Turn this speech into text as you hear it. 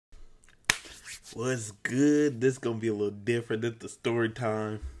What's good? This gonna be a little different. This is the story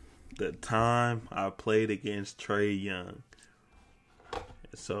time. The time I played against TRAE Young.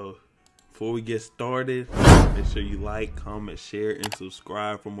 So, before we get started, make sure you like, comment, share, and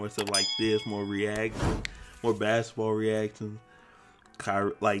subscribe for more stuff like this, more reactions, more basketball reactions.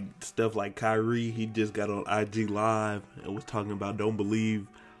 Like stuff like Kyrie, he just got on IG Live and was talking about don't believe.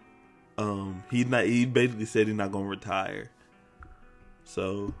 He basically said he's not gonna retire.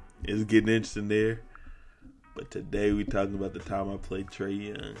 So it's getting interesting there. But today we talking about the time I played TRAE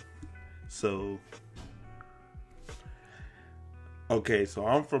Young. So okay, so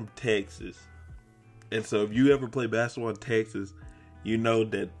I'm from Texas. And so if you ever play basketball in Texas, you know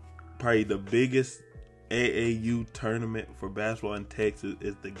that probably the biggest AAU tournament for basketball in Texas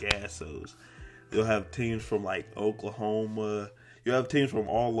is the Gassos. You'll have teams from like Oklahoma. You have teams from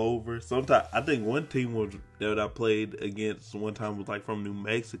all over. Sometimes I think one team that I played against one time was like from New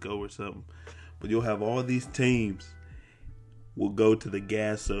Mexico or something. But you'll have all these teams will go to the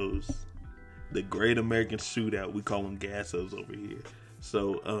Gassos, the Great American Shootout. We call them Gassos over here.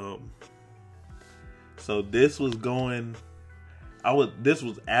 So this was going. This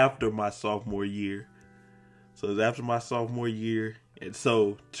was after my sophomore year. So it was after my sophomore year, and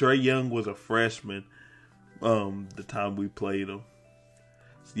so TRAE Young was a freshman. The time we played him.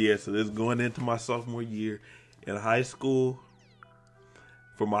 Yeah, so this is going into my sophomore year in high school.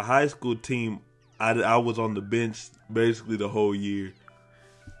 For my high school team, I was on the bench basically the whole year.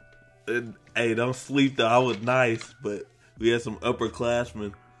 And, hey, don't sleep though. I was nice, but we had some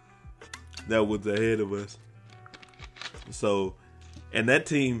upperclassmen that was ahead of us. So, and that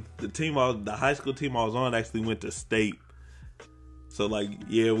team, the high school team I was on actually went to state. So like,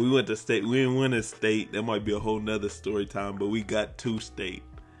 yeah, we went to state. We didn't win a state. That might be a whole nother story time, but we got to state.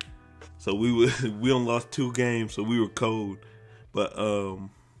 So we only lost 2 games, so we were cold. But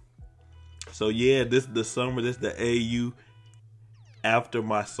so yeah, this is the summer. This is the AU after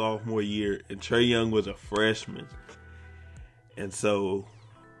my sophomore year, and TRAE Young was a freshman. And so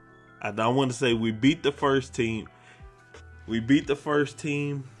I want to say we beat the first team. We beat the first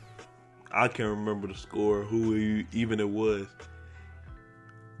team. I can't remember the score, who even it was.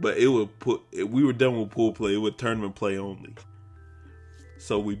 But we were done with pool play. It was tournament play only.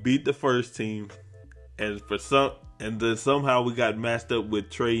 So we beat the first team, and then somehow we got matched up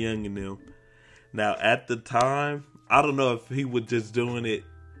with TRAE Young and them. Now at the time, I don't know if he was just doing it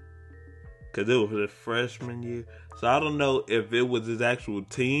because it was his freshman year. So I don't know if it was his actual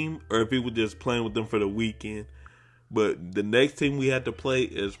team or if he was just playing with them for the weekend. But the next team we had to play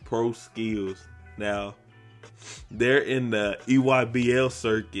is Pro Skills. Now, they're in the EYBL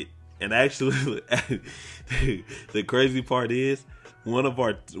circuit. And actually, the crazy part is, one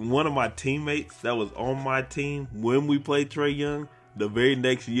of my teammates that was on my team when we played TRAE Young, the very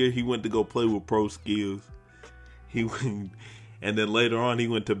next year he went to go play with Pro Skills. And then later on he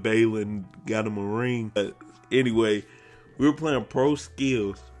went to Baylor and got him a ring. But anyway, we were playing Pro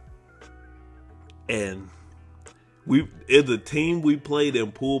Skills, and the team we played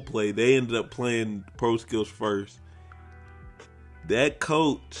in pool play, they ended up playing Pro Skills first. That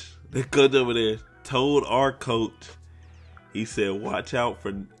coach over there told our coach, he said, watch out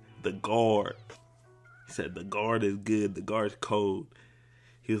for the guard. He said, the guard is good. The guard's cold.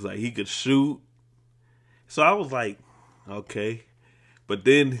 He was like, he could shoot. So I was like, okay. But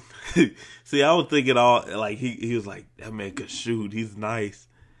then, see, I was thinking all, like, he was like, that man could shoot. He's nice.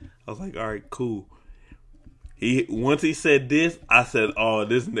 I was like, all right, cool. Once he said this, I said, oh,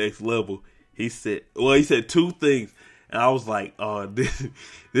 this next level. He said 2 things. And I was like, oh, this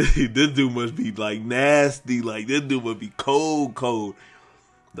dude must be like nasty. Like, this dude must be cold.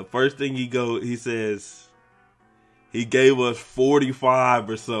 The first thing he says, he gave us 45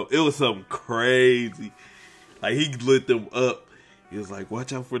 or so. It was something crazy. Like, he lit them up. He was like,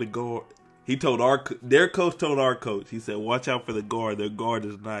 watch out for the guard. Their coach told our coach. He said, watch out for the guard. Their guard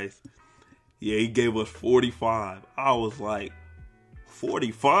is nice. Yeah, he gave us 45. I was like,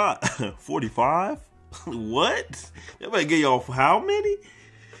 45? 45? What? That might get y'all how many?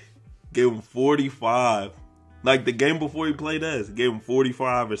 Gave him 45. Like the game before he played us, gave him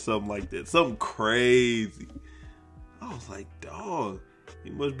 45 or something like that. Something crazy. I was like, dog, he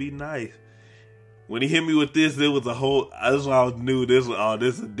must be nice. When he hit me with this, it was a whole. That's why I knew this.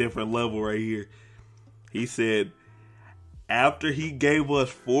 This is a different level right here. He said, after he gave us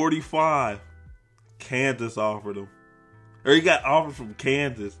 45, Kansas offered him, or he got offered from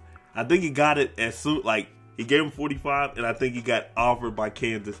Kansas. I think he got it as soon, like, he gave him 45, and I think he got offered by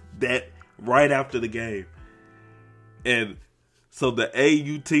Kansas that right after the game. And so the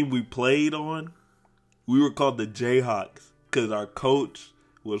AU team we played on, we were called the Jayhawks because our coach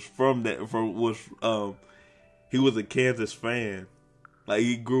was from that. He was a Kansas fan. Like,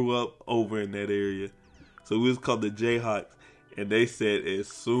 he grew up over in that area. So he was called the Jayhawks. And they said as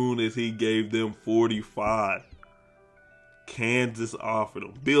soon as he gave them 45, Kansas offered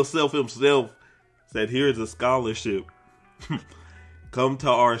him. Bill Self himself said, here's a scholarship. Come to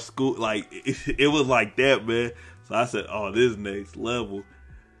our school. Like, it was like that, man. So I said, oh, this next level.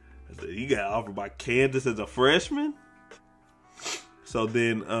 I said, you got offered by Kansas as a freshman? So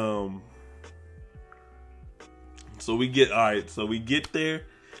then, so we get there.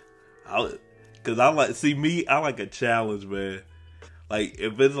 Cause I like a challenge, man. Like,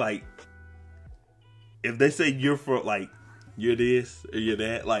 if it's like, if they say you're this or you're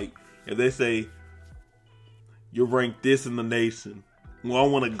that, like, if they say you're ranked this in the nation, well, I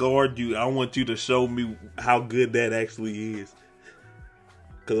want to guard you. I want you to show me how good that actually is.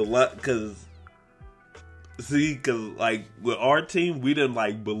 Cause like with our team, we didn't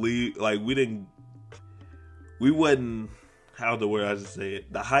like believe, like we wasn't, how the word I should say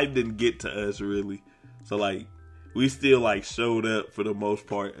it, the hype didn't get to us really. So like we still like showed up for the most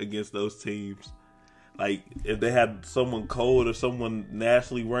part against those teams. Like if they had someone cold or someone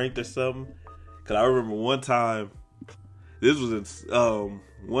nationally ranked or something. Cause I remember one time, this was in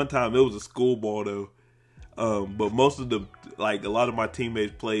one time it was a school ball though. But most of a lot of my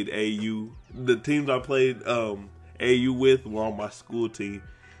teammates played AU. The teams I played AU with were on my school team.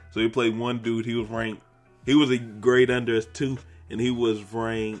 So he played one dude, he was a grade under us too, and he was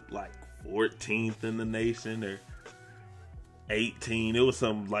ranked like 14th in the nation or 18. It was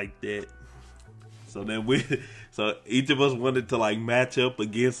something like that. So then so each of us wanted to like match up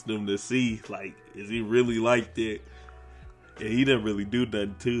against him to see like, is he really like that? And he didn't really do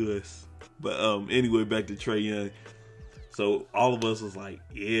nothing to us. But anyway, back to TRAE Young. So all of us was like,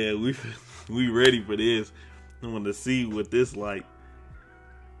 yeah, we ready for this. I want to see what this like.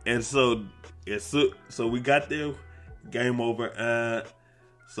 And so we got there, game over.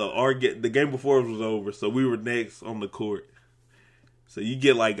 So the game before us was over, so we were next on the court. So you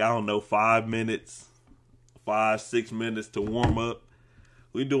get like, I don't know, 5, 6 minutes to warm up.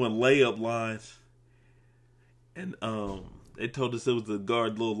 We doing layup lines, and they told us it was the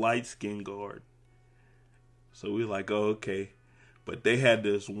guard, little light skinned guard. So we were like, oh, okay. But they had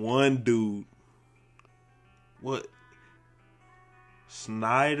this one dude,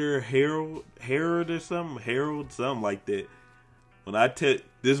 Snyder, Harold or something like that. When I tell,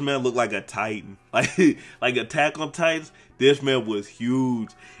 this man looked like a Titan. Like Attack on Titans, this man was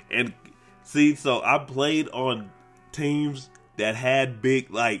huge. And see, so I played on teams that had bigs.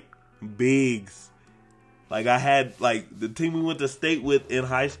 Like I had, like, the team we went to state with in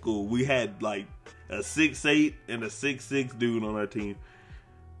high school, we had like a 6'8" and a 6'6" dude on our team.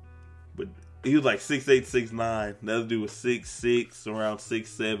 But he was like 6'8", 6'9". The other dude was 6'6", around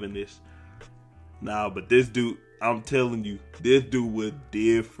 6'7"-ish. Nah, but this dude, I'm telling you, this dude was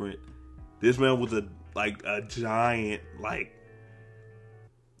different. This man was a giant, like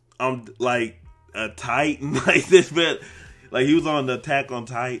a Titan. Like this man, like he was on the Attack on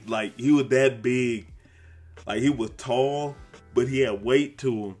Titan. Like he was that big. Like he was tall, but he had weight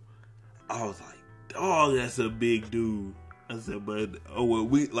to him. I was like, oh, that's a big dude. I said, but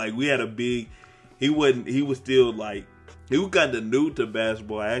we had a big. He was still like, he was kind of new to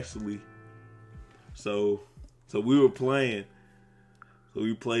basketball actually. So we were playing. So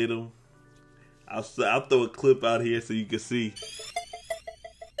we played him. I'll throw a clip out here so you can see.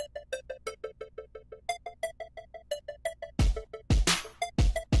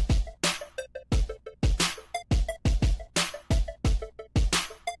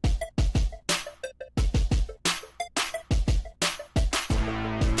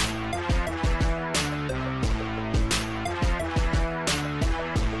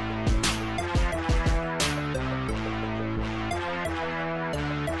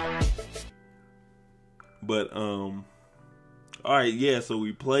 But all right, yeah, so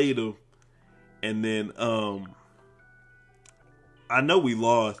we played them, and then I know we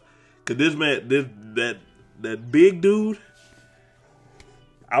lost cause this man, that big dude,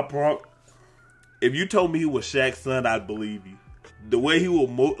 if you told me he was Shaq's son, I'd believe you. The way he was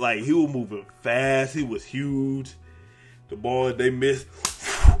he was moving fast, he was huge. The ball they missed,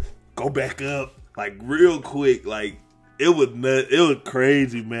 go back up like real quick, like. It was nuts. It was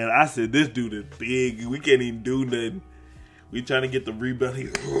crazy, man. I said, this dude is big. We can't even do nothing. We trying to get the rebound. He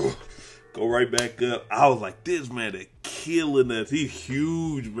go right back up. I was like, this man is killing us. He's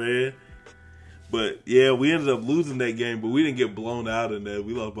huge, man. But, yeah, we ended up losing that game, but we didn't get blown out in that.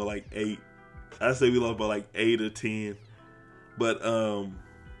 We lost by like 8. I say we lost by like 8 or 10. But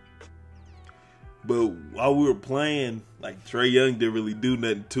But while we were playing, like Trae Young didn't really do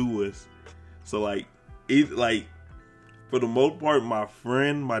nothing to us. So like, for the most part, my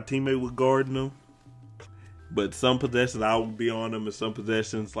teammate would guard him. But some possessions I would be on him, and some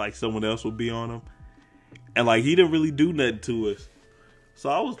possessions like someone else would be on him. And like he didn't really do nothing to us. So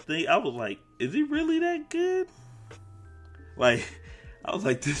I was like, is he really that good? Like, I was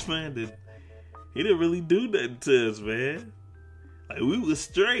like, this man he didn't really do nothing to us, man. Like we was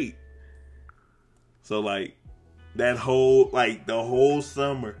straight. So like the whole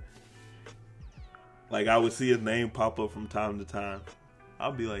summer, like I would see his name pop up from time to time.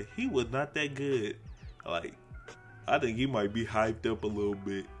 I'll be like, he was not that good. Like, I think he might be hyped up a little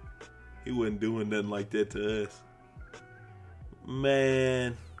bit. He wasn't doing nothing like that to us.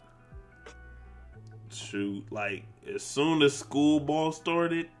 Man, shoot, like as soon as school ball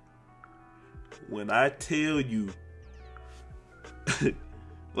started, when I tell you,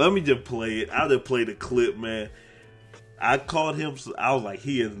 let me just play it. I'll just play the clip, man. I called him. I was like,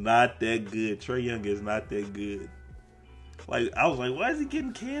 he is not that good. Trae Young is not that good. Like, I was like, why is he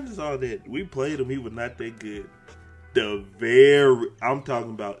getting Kansas all that? We played him. He was not that good. I'm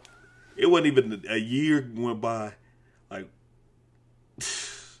talking about, it wasn't even a year went by. Like, a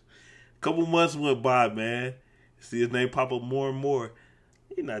couple months went by, man. See his name pop up more and more.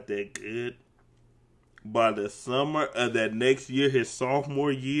 He's not that good. By the summer of that next year, his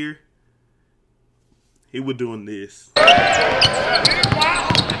sophomore year, he was doing this. Give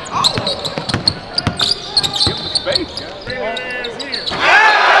him space,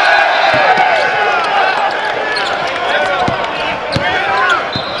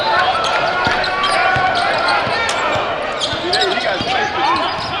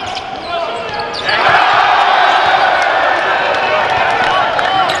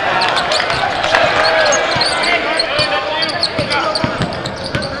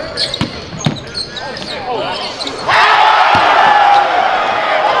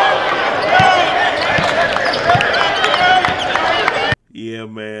 Yeah,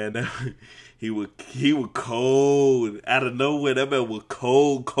 man. He was cold. Out of nowhere, that man was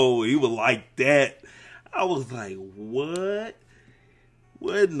cold. He was like that. I was like, what?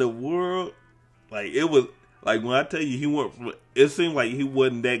 What in the world? Like, it was, like, when I tell you he went from, it seemed like he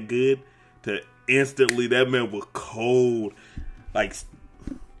wasn't that good to instantly that man was cold. Like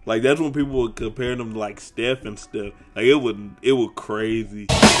that's when people were comparing him to, like, Steph and stuff. Like, it was crazy.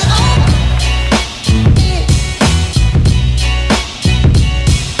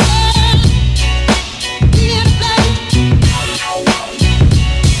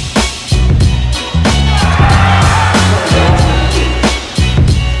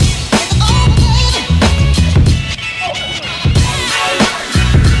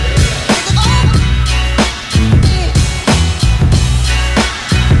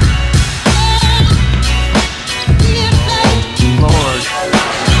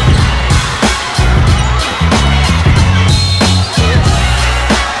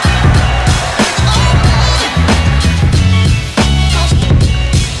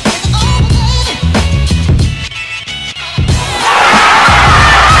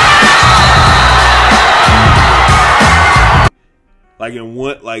 Like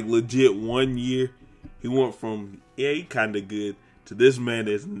in legit 1 year, he went from, yeah, he kind of good, to this man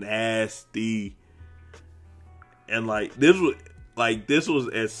is nasty. And this was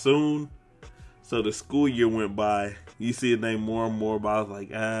as soon, so the school year went by, you see his name more and more, but I was like,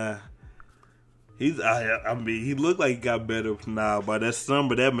 he looked like he got better now. By that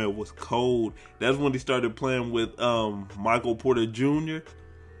summer, that man was cold. That's when he started playing with Michael Porter Jr.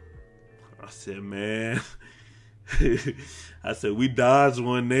 I said, man, I said, we dodged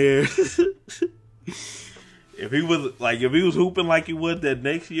one there. If he was hooping like he was that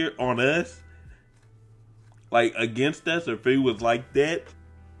next year on us, like against us, or if he was like that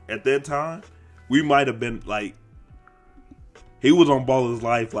at that time, we might have been like, he was on Ball His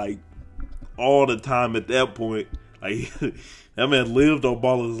Life like all the time at that point. Like that man lived on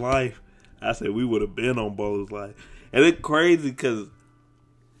Ball His Life. I said we would have been on Ball His Life. And it's crazy because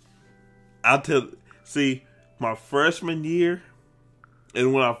my freshman year,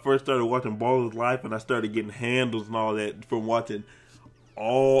 and when I first started watching Ball His Life, and I started getting handles and all that from watching I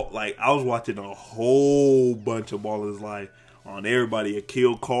was watching a whole bunch of Ball His Life on everybody.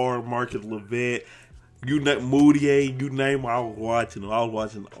 Akil Carr, Marcus Levette, Moutier, you name them, I was watching them. I was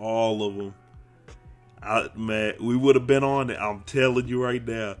watching all of them. Man, we would have been on it. I'm telling you right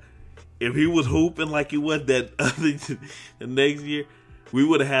now. If he was hooping like he was that the next year, we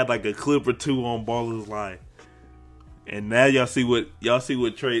would have had like a clip or two on Ball His Life. And now y'all see what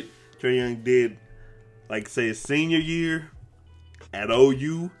Trae Young did, like say his senior year, at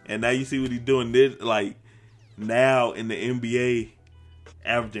OU, and now you see what he's doing this, like, now in the NBA,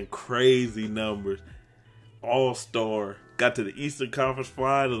 averaging crazy numbers. All-star. Got to the Eastern Conference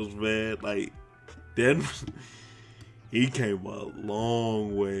Finals, man. Like, then he came a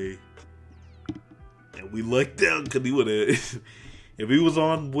long way. And we lucked out because he would have, if he was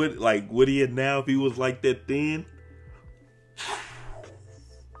on what he had now, if he was like that then,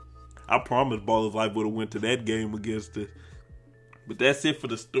 I promise Baller's Life would have went to that game against us. But that's it for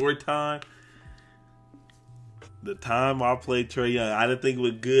the story time. The time I played Trae Young, I didn't think it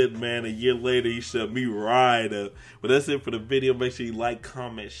was good, man. A year later, he shut me right up. But that's it for the video. Make sure you like,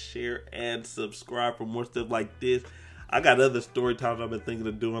 comment, share, and subscribe for more stuff like this. I got other story times I've been thinking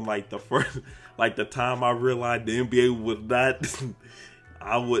of doing, like the time I realized the NBA was not,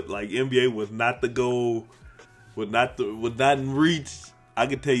 NBA was not the goal, was not in reach. I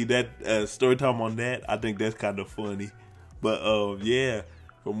can tell you that story time on that. I think that's kind of funny. But yeah.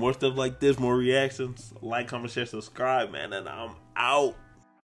 For more stuff like this, more reactions, like, comment, share, subscribe, man, and I'm out.